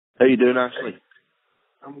How you doing, Ashley?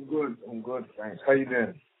 I'm good, thanks. How you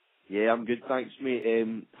doing? Yeah, I'm good, thanks, mate.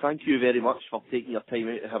 Thank you very much for taking your time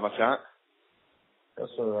out to have a chat.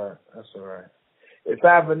 That's alright. It's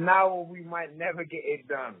either now or we might never get it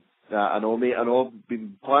done. I know, mate. I know. We've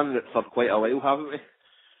been planning it for quite a while, haven't we?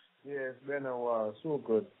 Yeah, it's been a while. It's all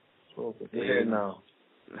good. We're here now.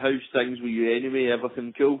 How's things with you anyway?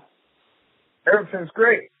 Everything cool? Everything's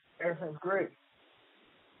great.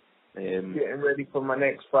 Um, Getting ready for my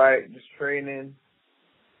next fight, just training.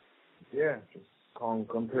 Yeah, just can't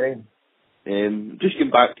complain. just getting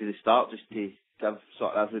back to the start, just to give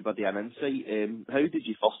sort of everybody an insight. How did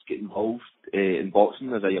you first get involved in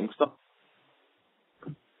boxing as a youngster?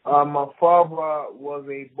 My father was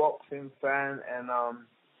a boxing fan, and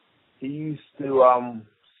he used to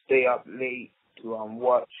stay up late to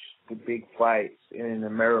watch the big fights in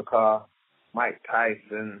America. Mike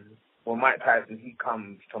Tyson, he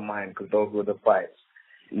comes to mind because those were the fights.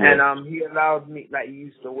 Yeah. And he allowed me, he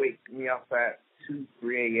used to wake me up at 2,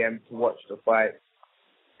 3 a.m. to watch the fights.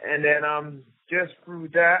 And then just through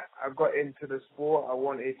that, I got into the sport. I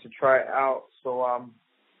wanted to try it out. So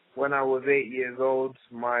when I was 8 years old,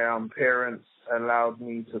 my parents allowed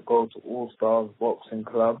me to go to All Stars Boxing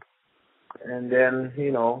Club. And then,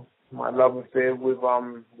 my love affair with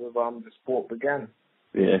the sport began.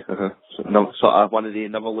 Yeah, So sort of one of the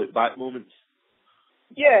never look back moments.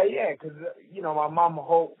 Yeah, because my mum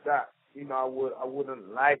hoped that I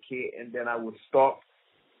wouldn't like it and then I would stop,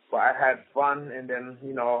 but I had fun and then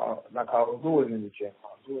I was always in the gym.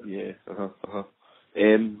 Yeah.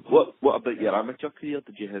 What about your amateur career?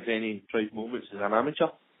 Did you have any proud moments as an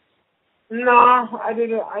amateur? No, I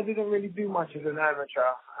didn't really do much as an amateur.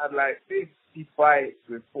 I had 50 fights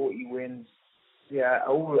with 40 wins. Yeah, I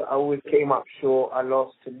always came up short. I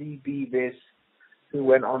lost to Lee Beavis, who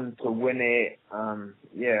went on to win it. I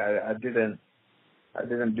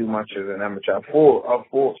didn't do much as an amateur. I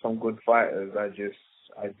fought some good fighters. I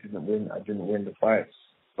didn't win. I didn't win the fights.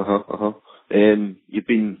 You've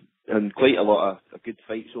been in quite a lot of good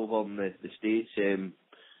fights over in the States.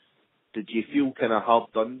 Did you feel kind of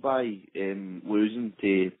hard done by losing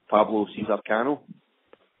to Pablo Cesar Cano?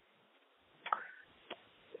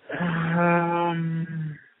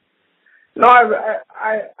 No, I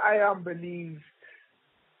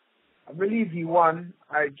believe he won.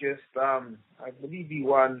 I believe he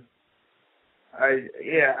won. It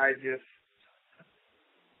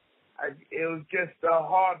was just a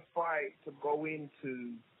hard fight to go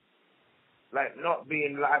into, not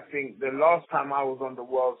being, I think the last time I was on the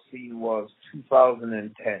world scene was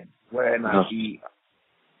 2010, when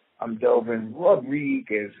I'm delving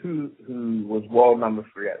Rodriguez, who was world number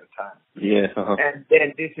 3 at the time. Yeah. And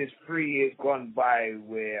then this is 3 years gone by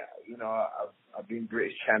where, I've been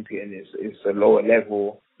British champion. It's a lower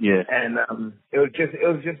level. Yeah. And it was just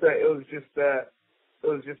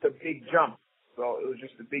a big jump. So it was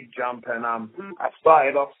just a big jump, and I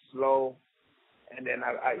started off slow, and then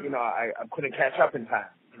I couldn't catch up in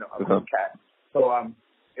time. I couldn't catch. So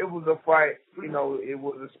it was a fight. It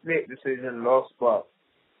was a split decision loss, but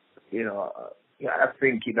I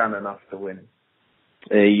think he done enough to win.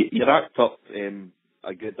 You racked up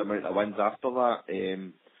a good amount of wins after that,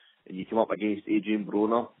 and you came up against Adrian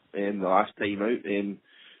Broner the last time out.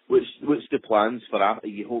 What's the plans for that? Are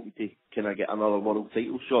you hoping to kind of get another world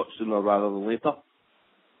title shot sooner rather than later?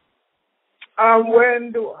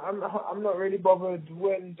 I'm not really bothered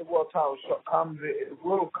when the world title shot comes. It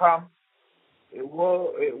will come. It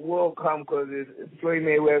will come because if Floyd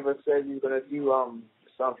Mayweather says he's gonna do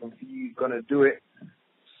something for you, he's gonna do it.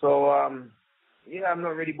 So I'm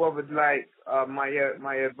not really bothered. My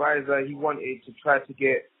advisor, he wanted to try to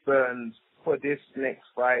get Burns for this next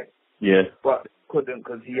fight. Yeah. But couldn't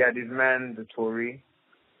because he had his mandatory.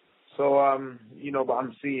 So but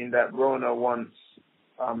I'm seeing that Rona wants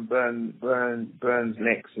Burns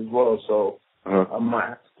next as well. So I might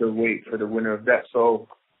have to wait for the winner of that. So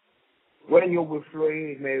when you're with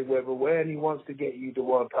Floyd Mayweather, when he wants to get you the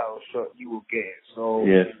world title shot, you will get it. So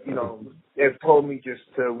they've told me just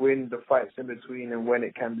to win the fights in between, and when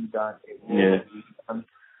it can be done, it will be done.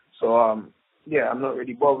 So I'm not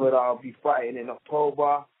really bothered. I'll be fighting in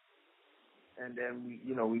October. And then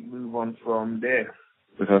we move on from there.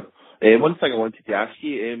 One thing I wanted to ask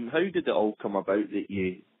you, how did it all come about that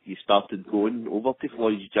you started going over to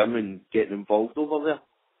Floyd's gym and getting involved over there?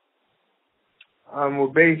 Well,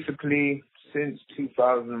 basically, since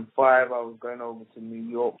 2005, I was going over to New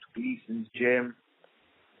York to Beeson's gym.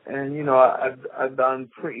 And, I've done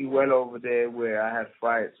pretty well over there where I had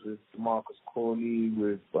fights with Marcus Corley,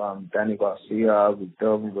 with Danny Garcia, with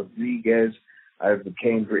Delvin Rodriguez. I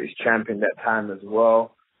became British champion that time as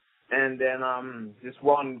well. And then this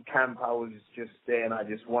one camp I was just there, and I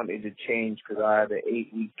just wanted to change because I had an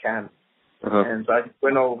 8-week camp. And so I just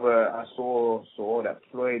went over. I saw that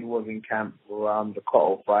Floyd was in camp for the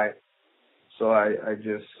Cotto fight. So I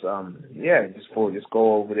just just thought just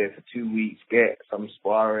go over there for 2 weeks, get some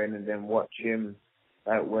sparring, and then watch him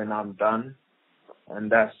when I'm done.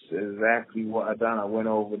 And that's exactly what I done. I went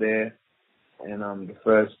over there, and the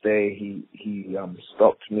first day he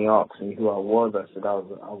stopped me, asked me who I was. I said I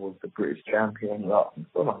was the British champion. He asked me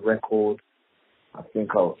for my record. I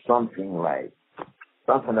think I was something like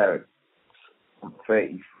 33-3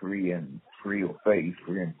 or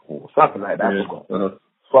 33-4, something like that.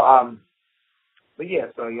 But yeah,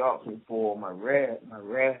 so he asked me for my record, and I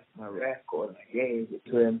gave it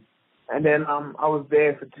to him. And then I was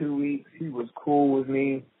there for 2 weeks. He was cool with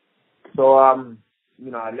me. So I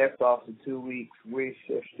left after 2 weeks. Wished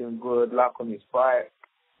him good luck on his fight.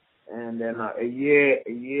 And then a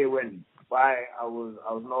year went by. I was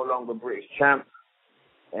no longer British champ.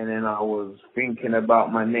 And then I was thinking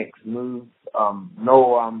about my next move.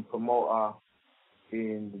 No promoter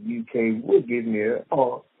in the UK would give me an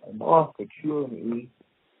opportunity.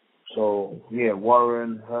 So yeah,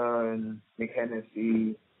 Warren, Hearn, Nick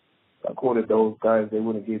Hennessy, I called it those guys. They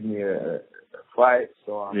wouldn't give me a fight.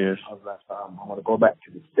 So I was like, I'm going to go back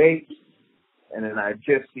to the States. And then I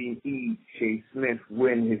just seen Shea Smith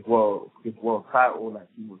win his world title. Like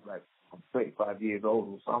he was like 35 years old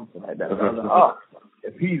or something like that. So I was like,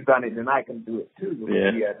 if he's done it, then I can do it too.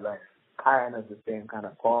 Because he had like kind of the same kind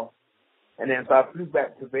of path. And then so I flew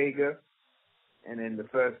back to Vegas. And then the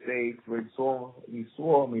first day, Floyd saw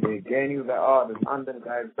me there again. He was like, the London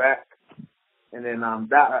guy's back. And then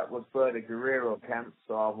that was for the Guerrero camp.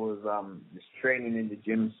 So I was just training in the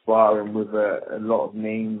gym, sparring with a lot of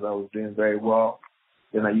names. I was doing very well.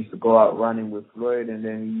 Then I used to go out running with Floyd, and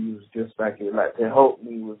then he was just like to help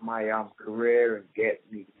me with my career and get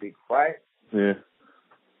me the big fight. Yeah.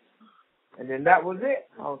 And then that was it.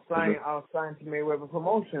 I was signed to Mayweather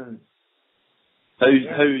Promotions. How's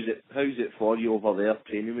it for you over there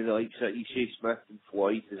training with the likes of Shea Smith and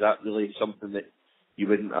Floyd? Is that really something that you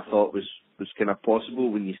wouldn't have thought was kind of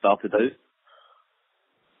possible when you started out?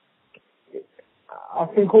 I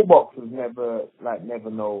think all boxers never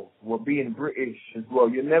know. Well, being British as well,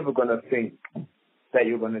 you're never gonna think that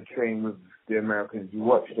you're gonna train with the Americans. You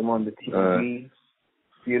watch them on the TV.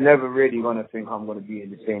 You're never really gonna think I'm gonna be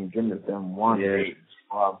in the same gym as them one day.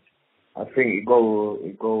 I think it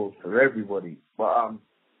goes for everybody. But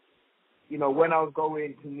when I was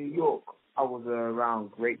going to New York, I was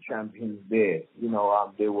around great champions there.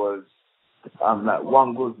 There was like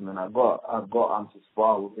Juan Guzman. I got to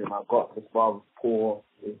spar with him. I got to spar with Paul.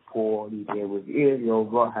 There was Elio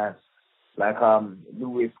Rojas, like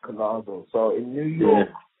Luis Collado. So in New York,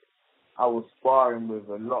 I was sparring with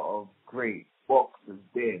a lot of great boxers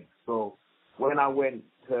there. So when I went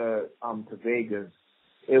to Vegas,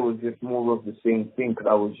 it was just more of the same thing because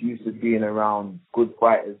I was used to being around good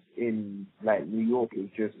fighters in like New York. It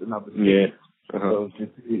was just another city. So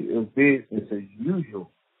it was business as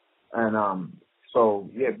usual. And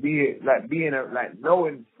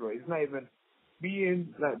knowing Floyd, it's not even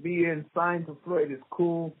being signed to Floyd is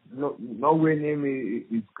cool. Knowing him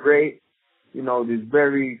is great. There's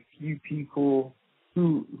very few people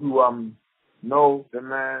who know the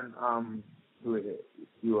man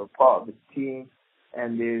who are part of the team.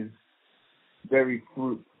 And there's very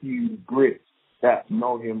few Brits that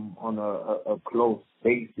know him on a close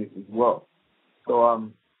basis as well. So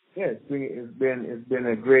it's been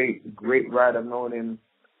a great ride. I've known him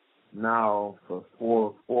now for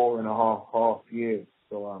four and a half years.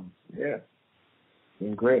 So it's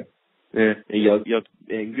been great. Yeah, you're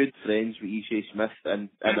good friends with Shea Smith and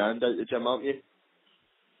out the gym, aren't you?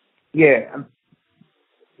 Yeah,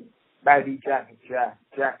 Baddy Jack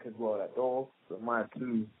as well. That's all. So my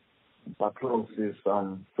closest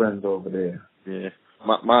friends over there. Yeah,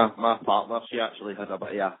 my partner, she actually had a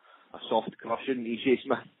bit of a soft crush on Shea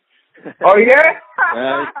Smith. Oh yeah?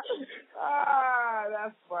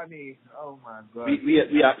 That's funny. Oh my god.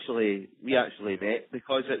 We actually met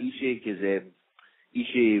because of Ishii, because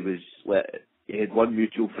Ishii was he had one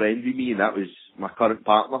mutual friend with me, and that was my current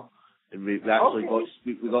partner, and we actually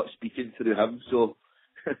got speaking through him. So.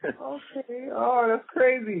 Okay. Oh, that's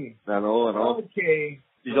crazy. I know. Okay.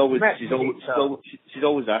 She's always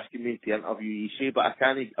asking me to interview Ishii, but I've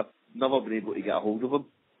never been able to get a hold of him.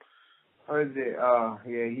 How is it?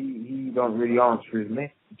 He don't really answer his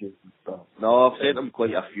messages and stuff. No, I've sent him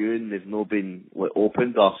quite a few, and they've not been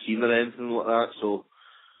opened or seen or anything like that. So.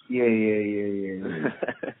 Yeah.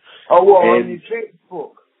 Oh, well, on his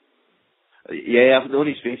Facebook. Yeah, I've known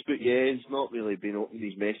his Facebook. Yeah, he's not really been opening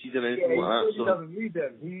his messages or anything like that. He doesn't read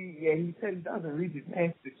them. He said he doesn't read his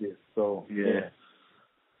messages. So yeah.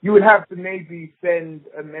 You would have to maybe send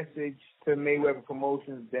a message to Mayweather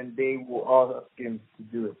Promotions, then they will ask him to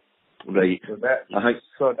do it. Right.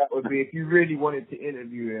 So that would be, if you really wanted to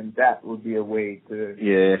interview him, that would be a way to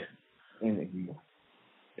interview.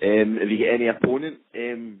 Have you got any opponent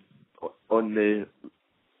on the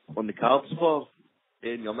cards for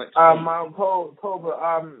your next fight?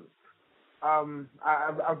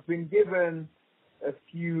 I've been given a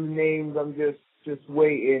few names. I'm just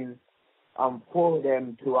waiting for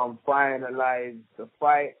them to finalize the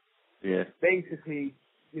fight. Yeah. Basically,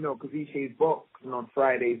 because Ishi's boxing on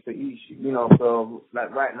Friday, so so like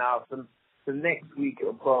right now, so next week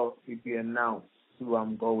it'll probably be announced who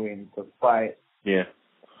I'm going to fight. Yeah.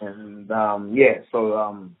 And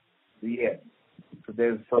so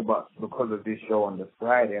but because of this show on the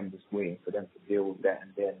Friday, I'm just waiting for them to deal with that,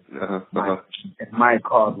 and then my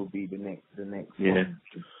card will be the next one.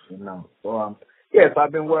 So yes,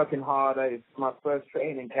 I've been working hard. It's my first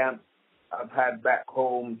training camp I've had back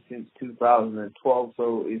home since 2012.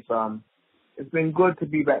 So it's been good to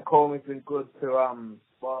be back home. It's been good to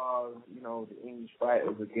spar, the English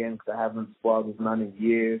fighters again, because I haven't sparred with none in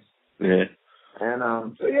years. Yeah.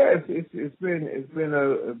 And it's been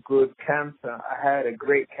a good camp. I had a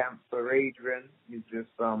great camp for Adrian. It's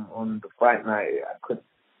just on the fight night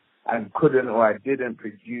I didn't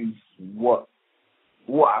produce what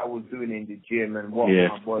I was doing in the gym and what my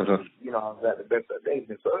body was, I was at the best of days.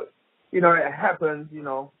 So it happens,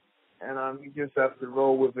 and you just have to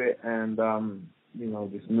roll with it and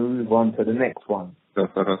just move on to the next one.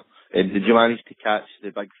 And did you manage to catch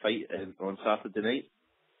the big fight on Saturday night?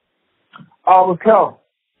 Oh, with Kel.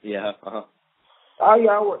 Yeah. Oh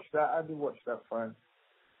yeah, I watched that. I did watch that fight.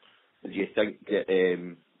 Did you think that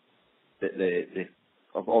the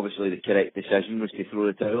obviously the correct decision was to throw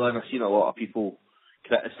the towel in? I've seen a lot of people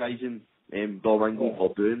criticising Domingo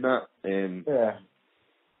for doing that.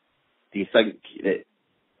 Do you think that,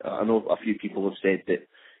 I know a few people have said that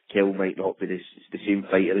Kel might not be the same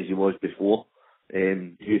fighter as he was before.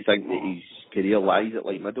 Do you think that his career lies at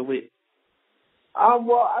light middleweight?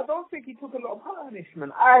 Well, I don't think he took a lot of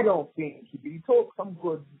punishment. I don't think he took some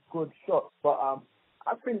good shots, but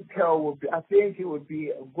I think it would be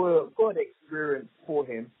a good experience for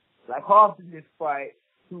him. Like after this fight,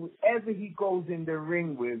 whoever he goes in the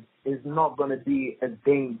ring with is not going to be as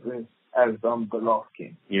dangerous as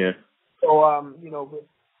Golovkin. Yeah. So but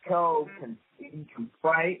Kel can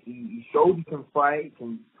fight. He showed he can fight.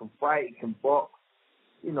 He can fight. He can box.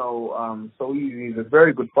 So he's a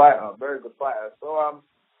very good fighter. So I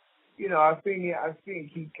think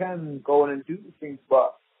he can go on and do things,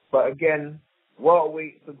 but again,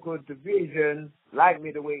 welterweight's a good division. Light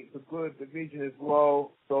middleweight's a good division as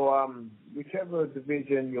well. So whichever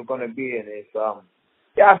division you're gonna be in,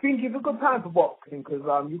 I think it's a good time for boxing because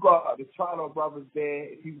you got the Charlo brothers there.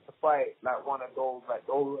 If he was to fight like one of those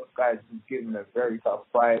guys who's giving a very tough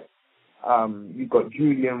fight. You've got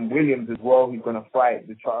Julian Williams as well. He's going to fight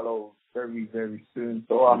the Charlo very, very soon.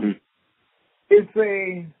 So I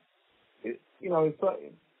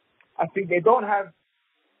think they don't have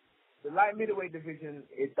the light middleweight division.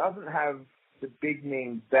 It doesn't have the big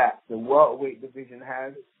names that the welterweight division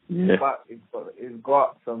has, but it's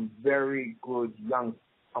got some very good young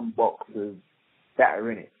boxers that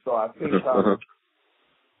are in it. So I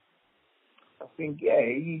think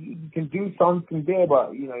he can do something there,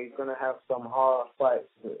 but he's gonna have some hard fights.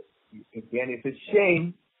 Again, it's a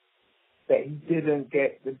shame that he didn't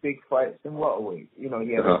get the big fights in welterweight. He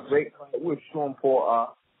had a great fight with Sean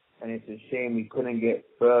Porter, and it's a shame he couldn't get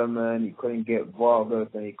Thurman, he couldn't get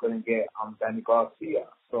Vargas, and he couldn't get Danny Garcia.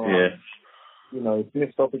 So it's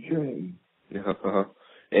missed opportunity.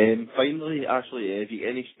 And finally, Ashley, have you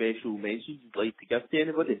any special message you'd like to give to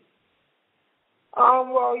anybody? Well,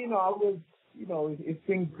 I was. It's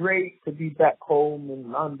been great to be back home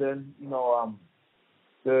in London.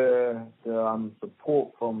 The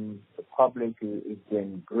support from the public has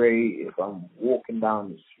been great. If I'm walking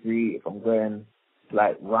down the street, if I'm going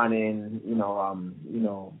like running,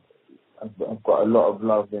 I've got a lot of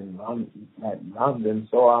love in London.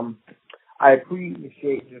 So I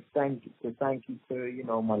appreciate thank you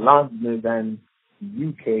to my Londoners and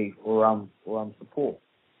UK for support.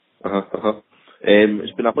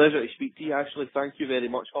 It's been a pleasure to speak to you, Ashley. Thank you very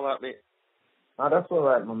much for that, mate. No, that's all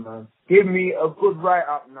right, my man. Give me a good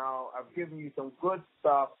write-up now. I've given you some good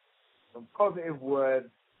stuff, some positive words.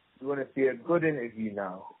 You want to see a good interview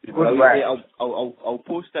now. I'll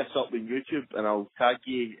post this up on YouTube and I'll tag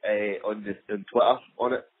you on Twitter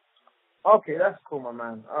on it. Okay, that's cool, my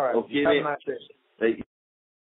man. All right. Okay, Have mate. a nice day.